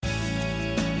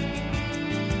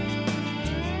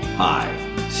Hi,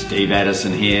 Steve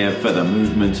Addison here for the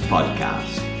Movements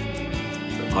Podcast.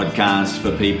 The podcast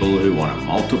for people who want to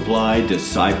multiply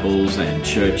disciples and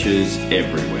churches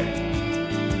everywhere.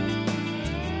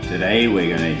 Today we're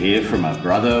going to hear from a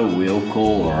brother we'll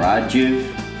call Rajiv.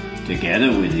 Together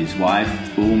with his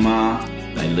wife Uma,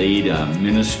 they lead a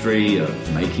ministry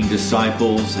of making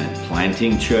disciples and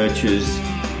planting churches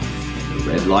in the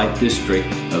red light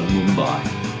district of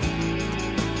Mumbai.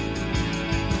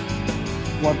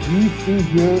 What we see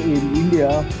here in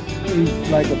India is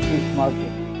like a fish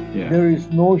market. Yeah. There is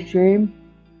no shame.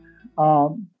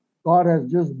 God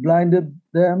has just blinded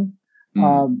them.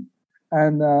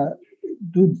 And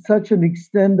to such an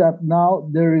extent that now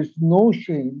there is no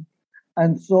shame.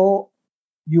 And so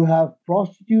you have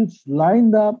prostitutes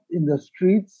lined up in the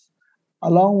streets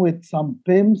along with some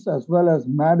pimps as well as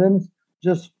madams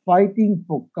just fighting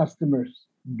for customers.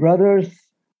 Brothers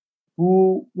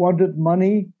who wanted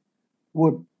money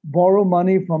would borrow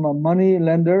money from a money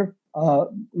lender,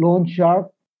 loan shark,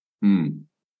 and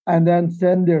then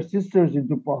send their sisters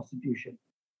into prostitution.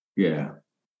 Yeah.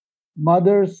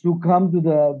 Mothers who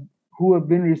who have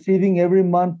been receiving every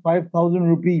month 5,000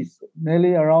 rupees,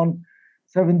 nearly around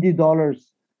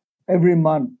 $70 every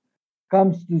month,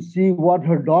 comes to see what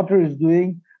her daughter is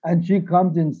doing, and she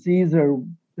comes and sees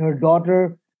her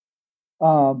daughter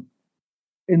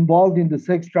involved in the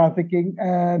sex trafficking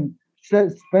and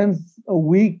spends a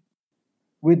week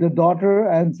with the daughter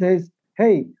and says,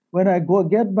 "Hey, when I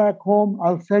get back home,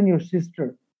 I'll send your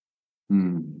sister."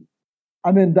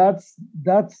 I mean, that's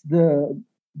the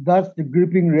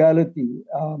gripping reality,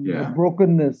 the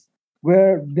brokenness,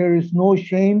 where there is no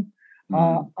shame.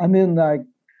 I mean, like,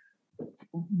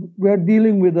 we're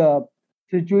dealing with a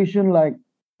situation like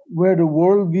where the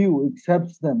worldview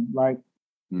accepts them. Like,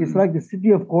 it's like the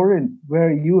city of Corinth,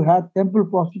 where you had temple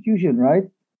prostitution, right?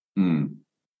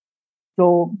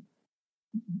 So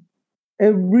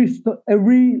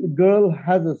every girl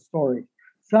has a story.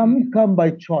 Some come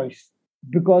by choice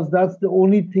because that's the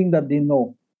only thing that they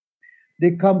know.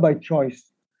 They come by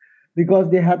choice because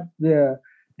they had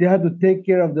to take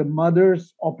care of the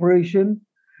mother's operation,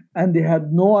 and they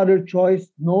had no other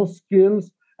choice, no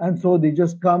skills, and so they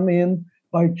just come in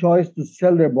by choice to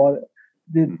sell their body,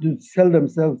 to sell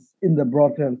themselves in the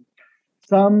brothel.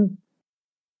 Some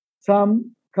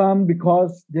come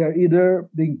because they're either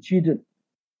being cheated.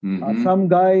 Some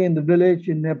guy in the village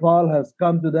in Nepal has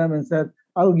come to them and said,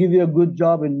 "I'll give you a good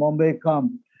job in Mumbai,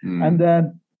 come." And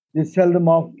then they sell them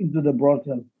off into the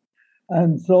brothel.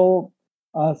 And so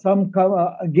some come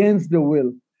against the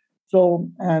will. So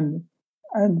and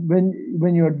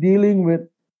when you're dealing with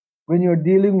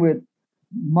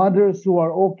mothers who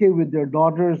are okay with their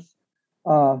daughters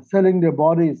selling their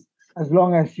bodies, as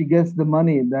long as she gets the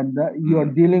money, then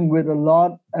you're dealing with a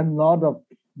lot of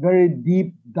very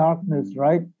deep darkness,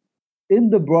 right? In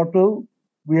the brothel,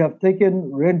 we have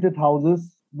taken rented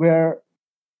houses where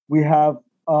we have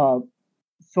a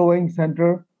sewing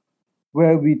center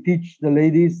where we teach the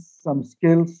ladies some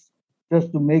skills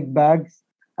just to make bags.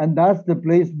 And that's the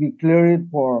place we clear it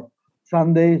for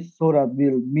Sundays so that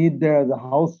we'll meet there as a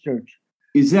house church.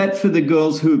 Is that for the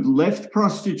girls who've left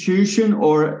prostitution,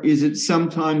 or is it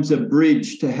sometimes a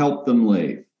bridge to help them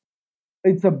leave?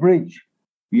 It's a bridge.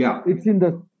 Yeah.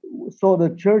 So the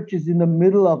church is in the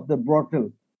middle of the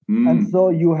brothel. And so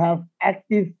you have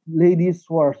active ladies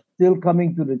who are still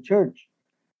coming to the church.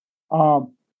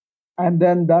 And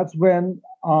then that's when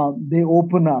they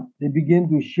open up. They begin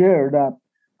to share that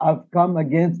I've come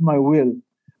against my will,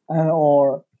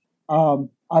 or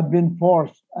I've been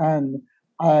forced and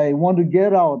I want to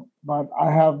get out, but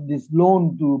I have this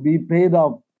loan to be paid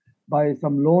off by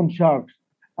some loan sharks.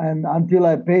 And until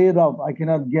I pay it off, I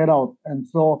cannot get out. And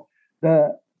so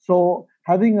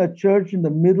having a church in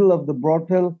the middle of the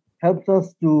brothel helps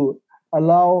us to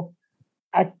allow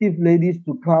active ladies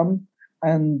to come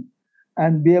and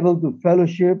be able to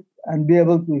fellowship and be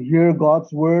able to hear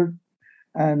God's word.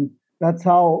 And that's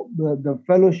how the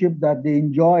fellowship that they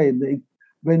enjoy,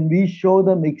 when we show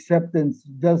them acceptance,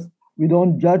 we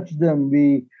don't judge them.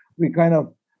 We kind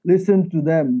of listen to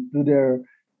them, to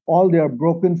all their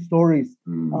broken stories.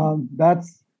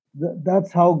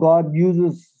 That's how God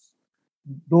uses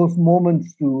those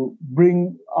moments to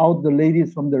bring out the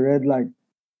ladies from the red light.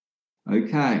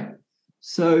 Okay.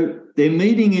 So they're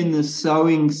meeting in the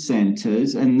sewing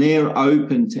centers, and they're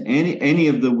open to any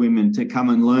of the women to come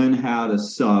and learn how to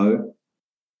sew.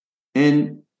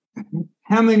 And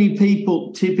how many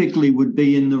people typically would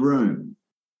be in the room?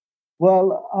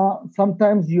 Well,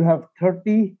 sometimes you have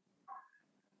 30.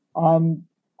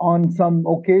 On some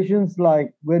occasions,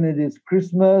 like when it is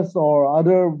Christmas or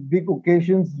other big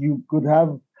occasions, you could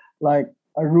have like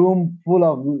a room full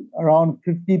of around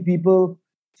 50 people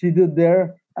seated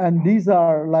there. And these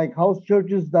are like house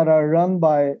churches that are run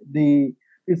by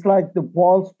it's like the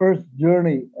Paul's first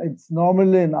journey. It's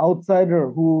normally an outsider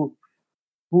who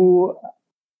who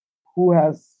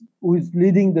is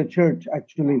leading the church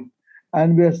actually.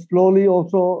 And we're slowly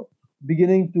also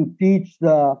beginning to teach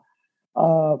the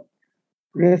uh,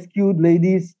 rescued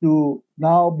ladies to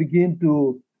now begin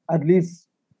to at least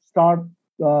start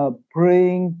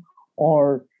praying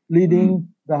or leading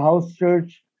the house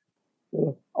church,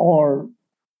 or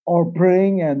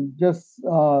praying and just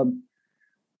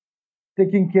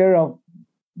taking care of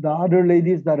the other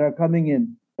ladies that are coming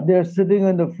in. They're sitting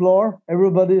on the floor.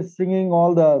 Everybody is singing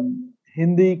all the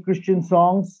Hindi Christian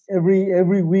songs.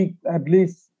 Every week, at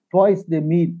least twice they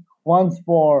meet. Once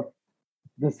for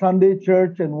the Sunday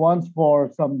church and once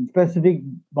for some specific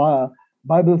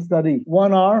Bible study.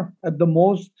 1 hour at the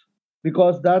most,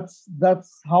 because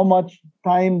that's how much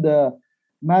time the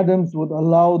madams would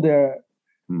allow their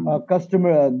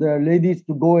their ladies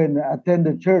to go and attend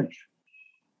the church.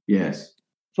 Yes.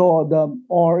 So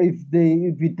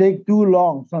if we take too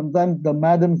long, sometimes the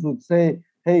madams would say,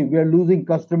 "Hey, we are losing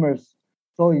customers,"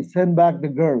 so he send back the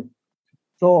girl.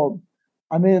 So,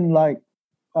 I mean, like,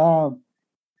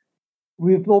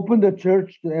 we've opened the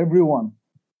church to everyone,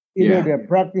 either they're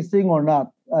practicing or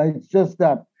not. It's just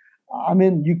that, I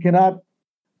mean, you cannot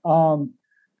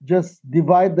just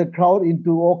divide the crowd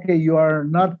into, okay, you are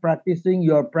not practicing,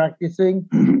 you are practicing,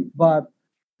 but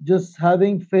just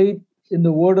having faith in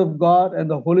the Word of God and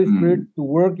the Holy Spirit to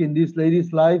work in these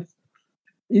ladies' lives,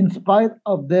 in spite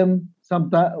of them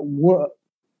sometimes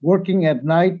working at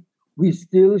night, we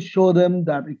still show them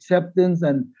that acceptance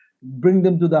and bring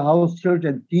them to the house church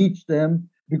and teach them.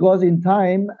 Because in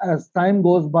time, as time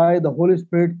goes by, the Holy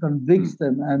Spirit convicts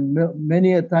them, and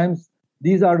many a times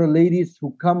these are the ladies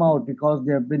who come out because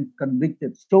they have been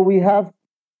convicted. So we have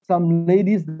some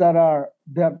ladies that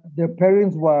their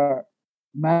parents were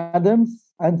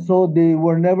madams, and so they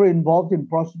were never involved in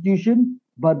prostitution,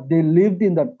 but they lived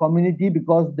in that community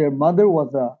because their mother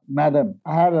was a madam.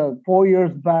 I had 4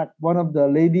 years back, one of the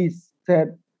ladies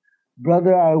said,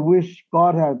 "Brother, I wish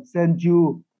God had sent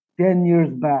you 10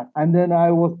 years back." And then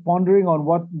I was pondering on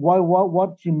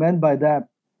what she meant by that.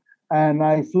 And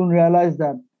I soon realized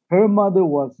that her mother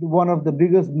was one of the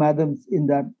biggest madams in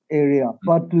that area.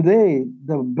 But today,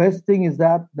 the best thing is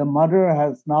that the mother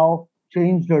has now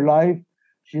changed her life.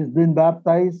 She's been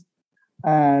baptized,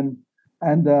 and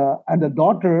the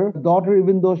daughter,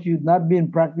 even though she's not been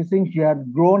practicing, she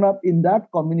had grown up in that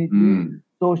community,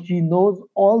 so she knows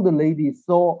all the ladies.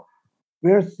 So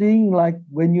we're seeing, like,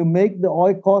 when you make the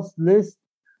Oikos list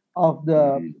of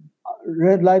the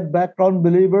red light background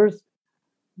believers,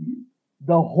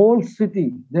 the whole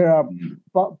city, there are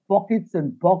pockets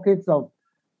and pockets of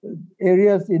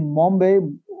areas in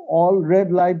Mumbai, all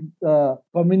red light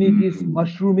communities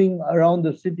mushrooming around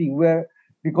the city, where,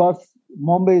 because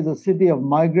Mumbai is a city of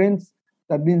migrants,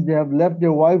 that means they have left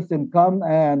their wives and come,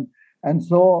 and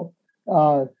so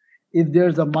if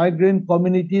there's a migrant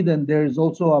community, then there is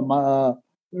also a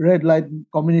red light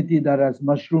community that has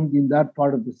mushroomed in that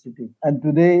part of the city. And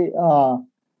today,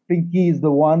 Pinky is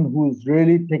the one who's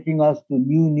really taking us to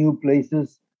new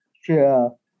places,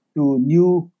 to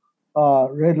new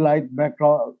red light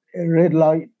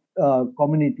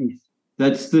communities.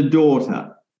 That's the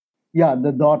daughter. Yeah,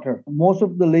 the daughter. Most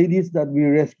of the ladies that we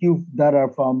rescue that are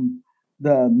from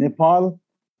the Nepal,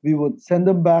 we would send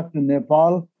them back to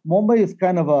Nepal. Mumbai is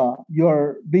kind of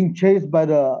you're being chased by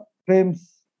the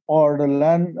pimps or the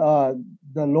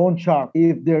loan shark.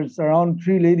 If there's around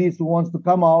 3 ladies who wants to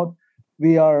come out,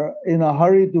 we are in a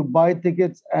hurry to buy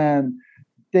tickets and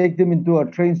take them into a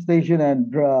train station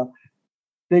and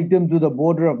take them to the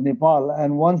border of Nepal.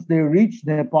 And once they reach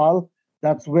Nepal,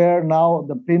 that's where now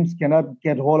the pimps cannot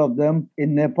get hold of them.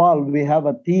 In Nepal, we have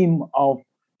a team of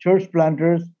church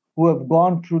planters who have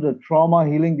gone through the trauma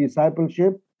healing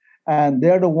discipleship, and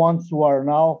they're the ones who are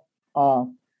now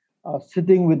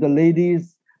sitting with the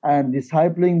ladies and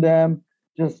discipling them,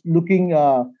 just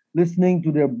listening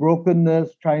to their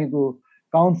brokenness, trying to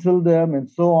counsel them, and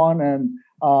so on, and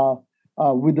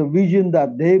with the vision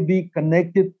that they be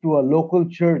connected to a local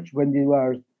church when they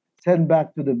are sent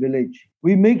back to the village.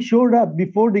 We make sure that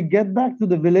before they get back to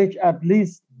the village, at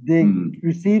least they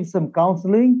receive some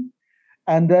counseling,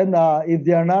 and then if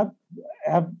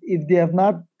they have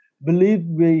not believed,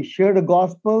 we share the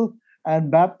gospel and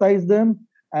baptize them,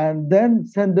 and then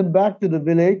send them back to the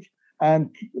village. And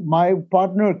my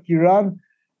partner Kiran,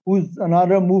 who's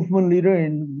another movement leader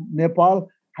in Nepal,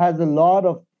 has a lot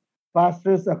of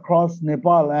pastors across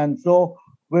Nepal, and so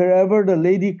wherever the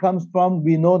lady comes from,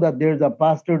 we know that there's a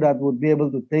pastor that would be able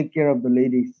to take care of the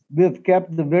ladies. We've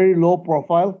kept a very low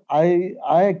profile.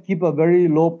 I keep a very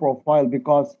low profile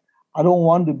because I don't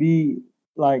want to be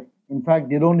like, in fact,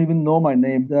 they don't even know my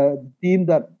name. The team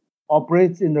that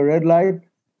operates in the red light,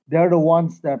 they're the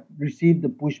ones that receive the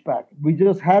pushback. We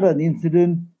just had an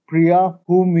incident, Priya,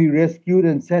 whom we rescued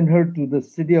and sent her to the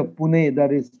city of Pune,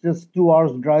 that is just 2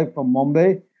 hours drive from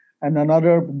Mumbai, and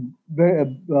another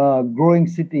growing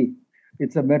city.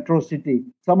 It's a metro city.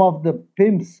 Some of the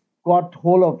pimps got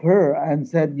hold of her and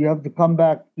said, you have to come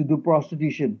back to do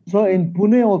prostitution. So in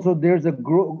Pune also, there's a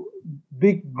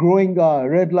big growing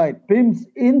red light. Pimps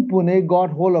in Pune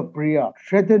got hold of Priya,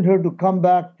 threatened her to come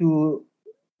back to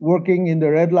working in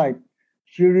the red light.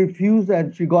 She refused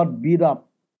and she got beat up,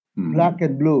 black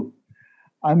and blue.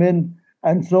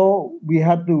 And so we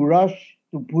had to rush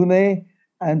to Pune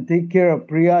and take care of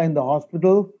Priya in the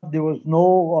hospital. There was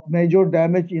no major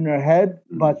damage in her head,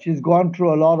 but she's gone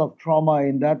through a lot of trauma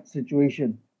in that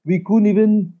situation. We couldn't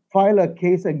even file a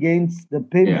case against the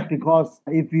pimps because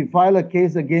if we file a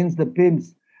case against the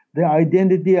pimps, the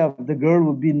identity of the girl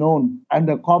would be known and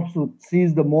the cops would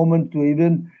seize the moment to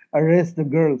even arrest the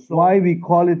girl. So why we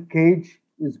call it cage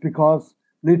is because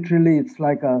literally it's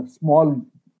like a small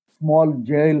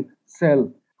jail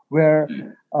cell where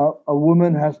a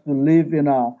woman has to live in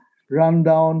a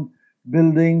rundown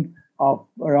building of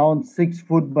around 6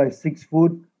 foot by 6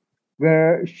 foot,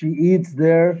 where she eats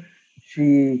there.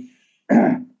 She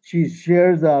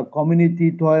shares a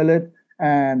community toilet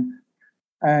and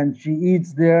she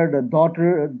eats there.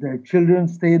 The children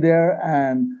stay there,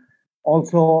 and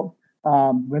also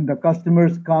when the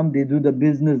customers come, they do the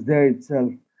business there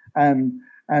itself.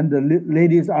 And the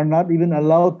ladies are not even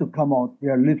allowed to come out. They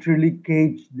are literally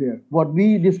caged there. What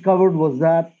we discovered was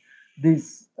that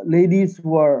these ladies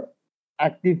who are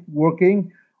active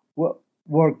working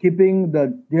were keeping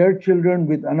their children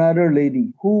with another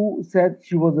lady who said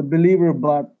she was a believer,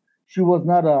 but she was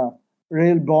not a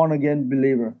real born-again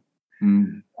believer.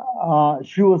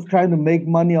 She was trying to make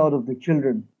money out of the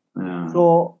children.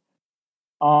 So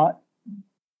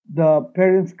the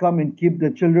parents come and keep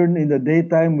the children in the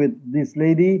daytime with this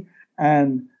lady,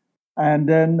 and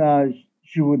then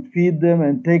she would feed them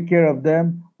and take care of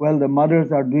them while the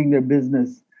mothers are doing their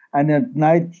business. And at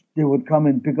night, they would come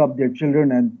and pick up their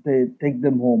children and they take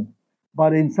them home.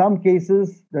 But in some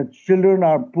cases, the children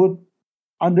are put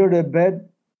under their bed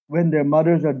when their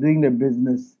mothers are doing their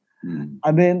business.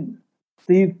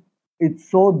 Steve, it's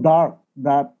so dark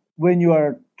that when you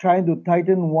are trying to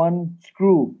tighten one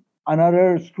screw,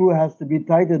 another screw has to be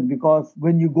tightened, because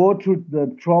when you go through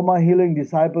the trauma healing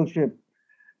discipleship,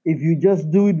 if you just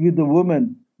do it with the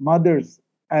women, mothers,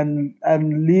 and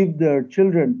leave their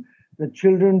children, the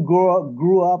children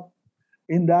grew up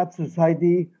in that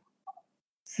society,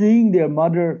 seeing their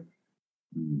mother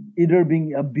either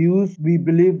being abused. We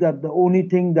believe that the only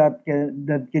thing that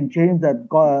can change that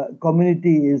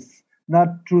community is not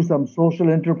through some social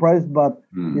enterprise, but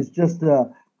it's just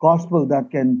the gospel that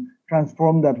can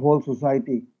transform that whole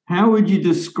society. How would you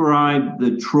describe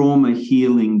the trauma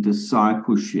healing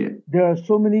discipleship? There are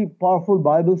so many powerful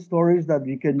Bible stories that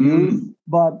we can use,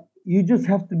 but you just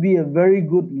have to be a very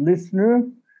good listener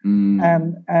and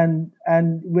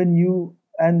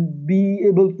be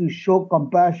able to show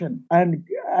compassion.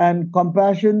 And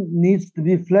compassion needs to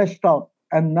be fleshed out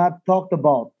and not talked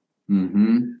about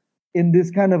in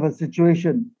this kind of a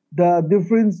situation. The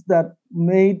difference that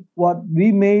made what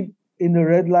we made in the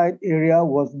red light area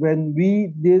was when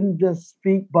we didn't just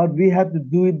speak, but we had to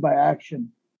do it by action.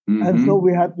 And so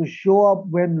we had to show up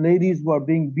when ladies were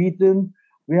being beaten.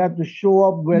 We had to show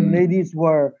up when ladies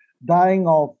were dying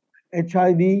of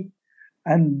HIV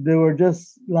and they were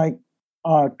just like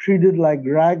treated like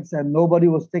rags and nobody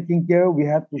was taking care. We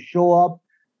had to show up,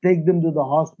 take them to the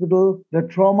hospital. The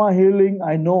trauma healing,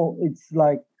 I know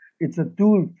it's a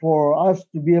tool for us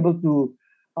to be able to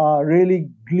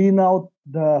really clean out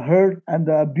the hurt and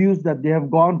the abuse that they have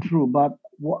gone through. But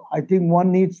I think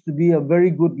one needs to be a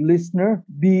very good listener,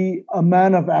 be a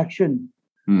man of action,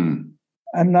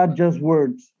 and not just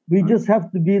words. We just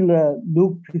have to be the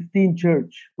Luke 15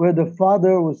 church, where the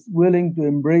father was willing to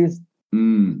embrace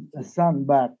the son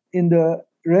back. In the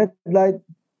red light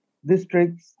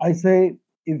districts, I say,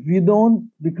 if we don't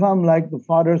become like the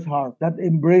father's heart, that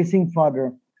embracing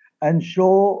father, and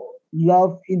show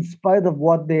love in spite of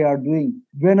what they are doing,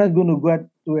 we're not going to get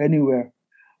to anywhere.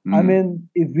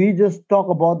 If we just talk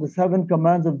about the 7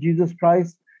 commands of Jesus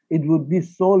Christ, it would be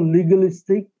so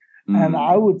legalistic. And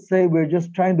I would say we're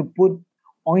just trying to put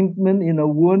ointment in a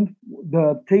wound.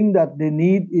 The thing that they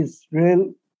need is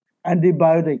real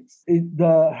antibiotics.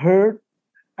 The hurt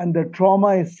and the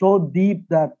trauma is so deep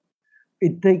that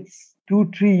it takes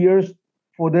 2-3 years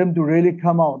for them to really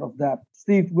come out of that.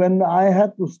 Steve, when I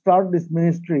had to start this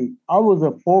ministry, I was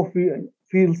a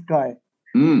four-fields guy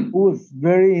who was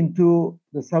very into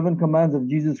the 7 commands of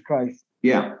Jesus Christ.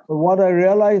 Yeah. But what I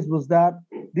realized was that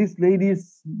these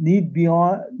ladies need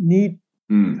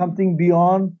something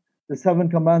beyond the 7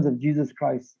 commands of Jesus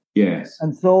Christ. Yes.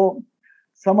 And so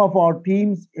some of our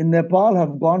teams in Nepal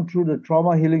have gone through the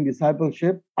trauma healing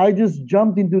discipleship. I just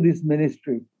jumped into this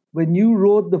ministry. When you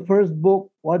wrote the first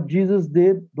book, What Jesus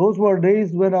Did, those were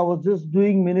days when I was just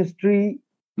doing ministry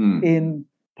in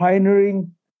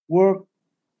pioneering work,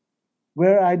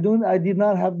 where I did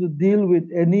not have to deal with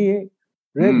any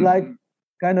red light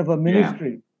kind of a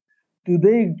ministry. Yeah.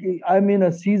 Today, I'm in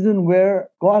a season where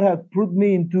God has put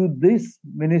me into this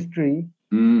ministry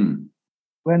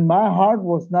when my heart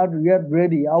was not yet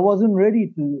ready. I wasn't ready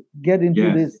to get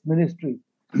into this ministry.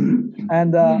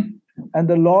 And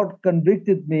the Lord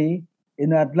convicted me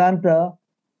in Atlanta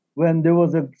when there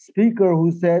was a speaker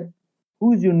who said,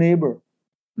 "Who's your neighbor?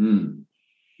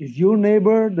 Is your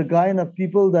neighbor the kind of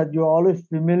people that you're always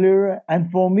familiar?" And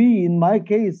for me, in my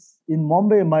case, in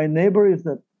Mumbai, my neighbor is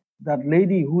that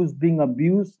lady who's being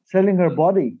abused, selling her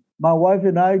body. My wife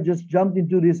and I just jumped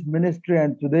into this ministry,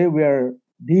 and today we are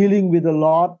dealing with a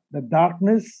lot, the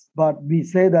darkness, but we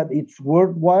say that it's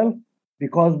worthwhile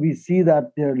because we see that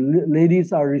their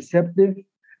ladies are receptive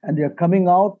and they're coming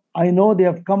out. I know they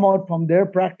have come out from their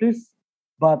practice,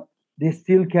 but they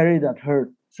still carry that hurt.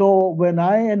 So when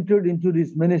I entered into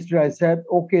this ministry, I said,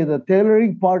 okay, the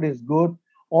tailoring part is good.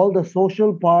 All the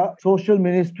social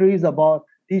ministries about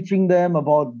teaching them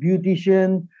about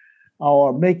beautician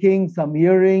or making some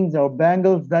earrings or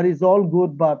bangles, that is all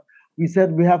good. But we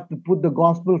said we have to put the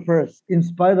gospel first. In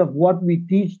spite of what we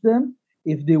teach them,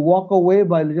 if they walk away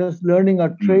by just learning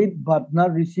a trade but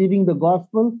not receiving the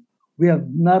gospel, we have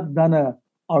not done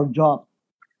our job.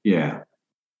 Yeah.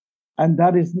 And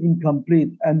that is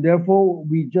incomplete. And therefore,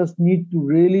 we just need to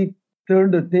really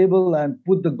turn the table and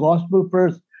put the gospel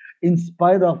first. In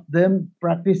spite of them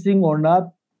practicing or not,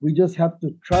 we just have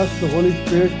to trust the Holy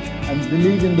Spirit and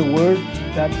believe in the Word,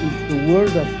 that it's the Word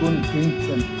that's going to change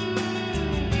them.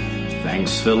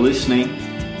 Thanks for listening.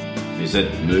 Visit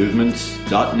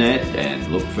movements.net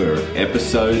and look for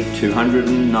episode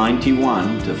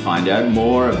 291 to find out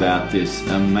more about this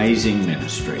amazing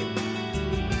ministry.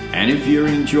 And if you're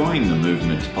enjoying the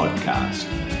Movements podcast,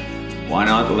 why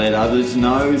not let others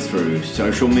know through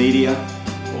social media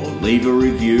or leave a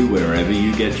review wherever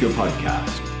you get your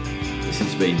podcast. This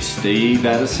has been Steve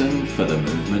Addison for the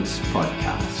Movements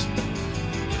podcast.